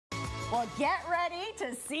Well, get ready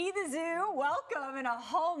to see the zoo. Welcome in a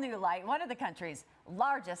whole new light. One of the country's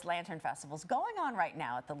largest lantern festivals going on right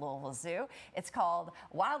now at the Louisville Zoo. It's called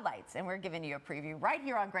Wild Lights, and we're giving you a preview right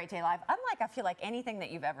here on Great Day Live, unlike, I feel like, anything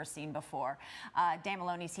that you've ever seen before. Dan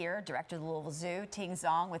Maloney's here, director of the Louisville Zoo, Ting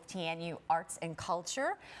Zong with TNU Arts and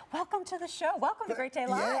Culture. Welcome to the show. Welcome to Great Day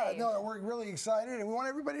Live. Yeah, no, we're really excited, and we want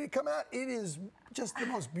everybody to come out. It is just the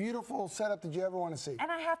most beautiful setup that you ever want to see.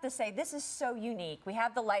 And I have to say, this is so unique. We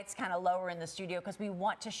have the lights kind of lower in the studio because we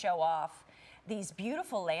want to show off these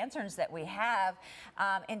beautiful lanterns that we have.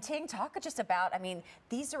 And Ting, talk just about, I mean,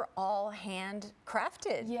 these are all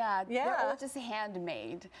handcrafted. Yeah, they're all just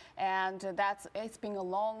handmade. And it's been a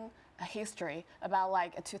long history, about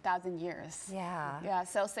like 2,000 years. Yeah,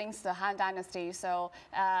 so since the Han Dynasty. So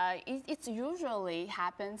it usually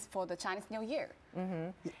happens for the Chinese New Year. Mm-hmm.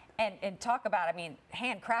 And talk about, I mean,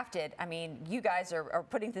 handcrafted. I mean, you guys are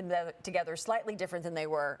putting them together slightly different than they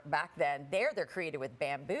were back then. They're created with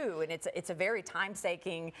bamboo, and it's a very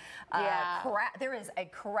time-taking craft. There is a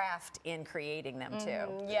craft in creating them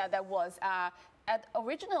too. Yeah, that was.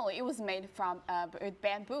 Originally, it was made from with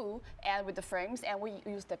bamboo and with the frames, and we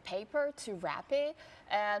used the paper to wrap it.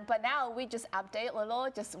 But now we just update a little,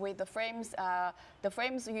 just with the frames. The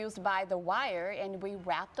frames used by the wire, and we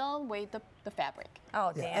wrap them with the fabric.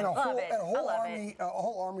 Oh, damn! And love it. a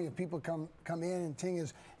whole army of people come in, and Ting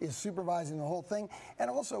is supervising the whole thing. And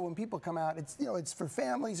also, when people come out, it's for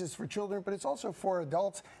families, it's for children, but it's also for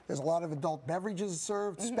adults. There's a lot of adult beverages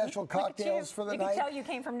served, special cocktails for the night. You can tell you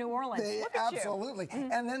came from New Orleans. Look at absolutely.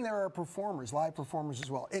 And then there are performers, live performers as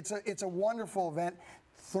well. It's a wonderful event.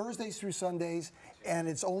 Thursdays through Sundays, and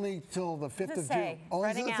it's only till the 5th of June.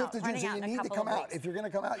 Only till the 5th of June, so you need to come out. If you're going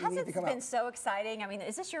to come out, you need to come out. It's been so exciting. I mean,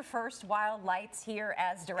 is this your first Wild Lights here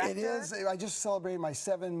as director? It is. I just celebrated my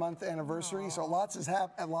 7-month anniversary, so a lot has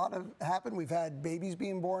happened. We've had babies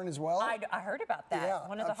being born as well. I heard about that. Yeah,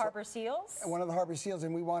 one of the Harbor Seals? One of the Harbor Seals,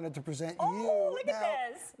 and we wanted to present you. Oh, look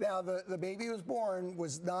at this. Now, the baby who was born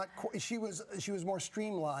was not, she was more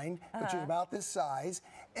streamlined, but she was about this size,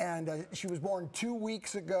 and she was born 2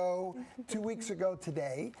 weeks ago. 2 weeks ago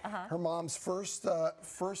today. Her mom's first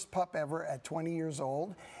pup ever at 20 years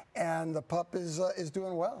old, and the pup is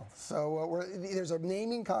doing well. So there's a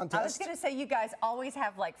naming contest. I was going to say, you guys always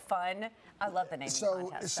have like fun. I love the naming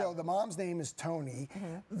contest. So the mom's name is Tony.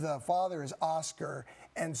 The father is Oscar,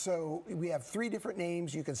 and so we have 3 different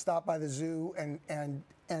names. You can stop by the zoo and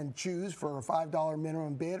choose for a $5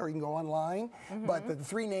 minimum bid, or you can go online. But the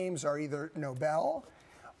 3 names are either Nobel,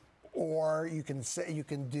 or you can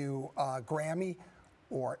do Grammy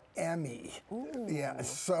or Emmy. Ooh. Yeah.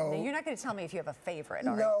 So now, you're not going to tell me if you have a favorite.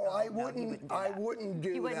 No, I wouldn't. I wouldn't do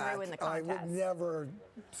that. You wouldn't ruin the contest. I would never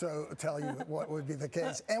tell you what would be the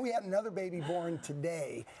case. And we had another baby born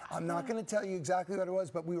today. I'm not going to tell you exactly what it was,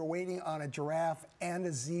 but we were waiting on a giraffe and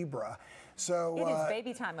a zebra. So it is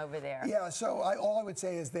baby time over there. Yeah. So all I would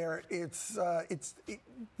say is this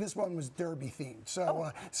one was Derby themed.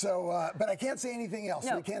 So but I can't say anything else.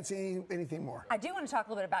 No. We can't say anything more. I do want to talk a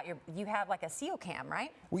little bit about you have like a seal cam,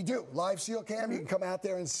 right? We do live seal cam. You can come out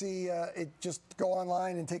there and see it. Just go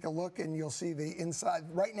online and take a look, and you'll see the inside.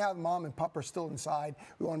 Right now, the mom and pup are still inside.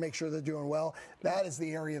 We want to make sure they're doing well. That is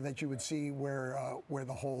the area that you would see where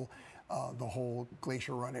the whole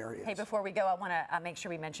Glacier Run area is. Hey, before we go, I want to make sure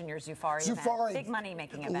we mention your Zufari event. Big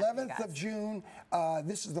money-making event. 11th of June.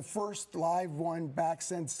 This is the first live one back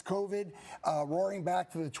since COVID, roaring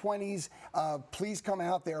back to the 20s. Please come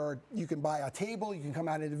out. You can buy a table. You can come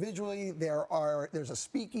out individually. There's a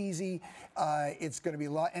speakeasy. It's going to be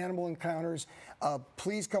a lot of animal encounters.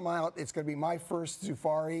 Please come out. It's going to be my first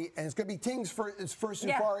Zufari, and it's going to be Ting's first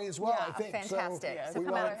Zufari as well, I think. Fantastic. So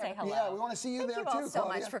come out and say hello. Yeah, we want to see you there too, Claudia. Thank you all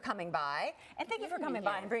so much for coming by. And thank you for coming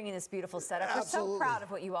by and bringing this beautiful setup. Absolutely. We're so proud of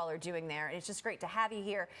what you all are doing there. And it's just great to have you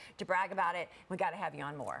here to brag about it. We got to have you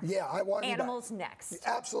on more. Yeah, I want you Animals next.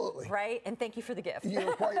 Absolutely. Right? And thank you for the gift.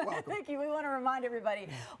 You're quite welcome. Thank you. We want to remind everybody,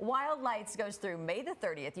 Wild Lights goes through May the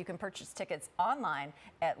 30th. You can purchase tickets online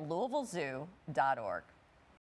at louisvillezoo.org.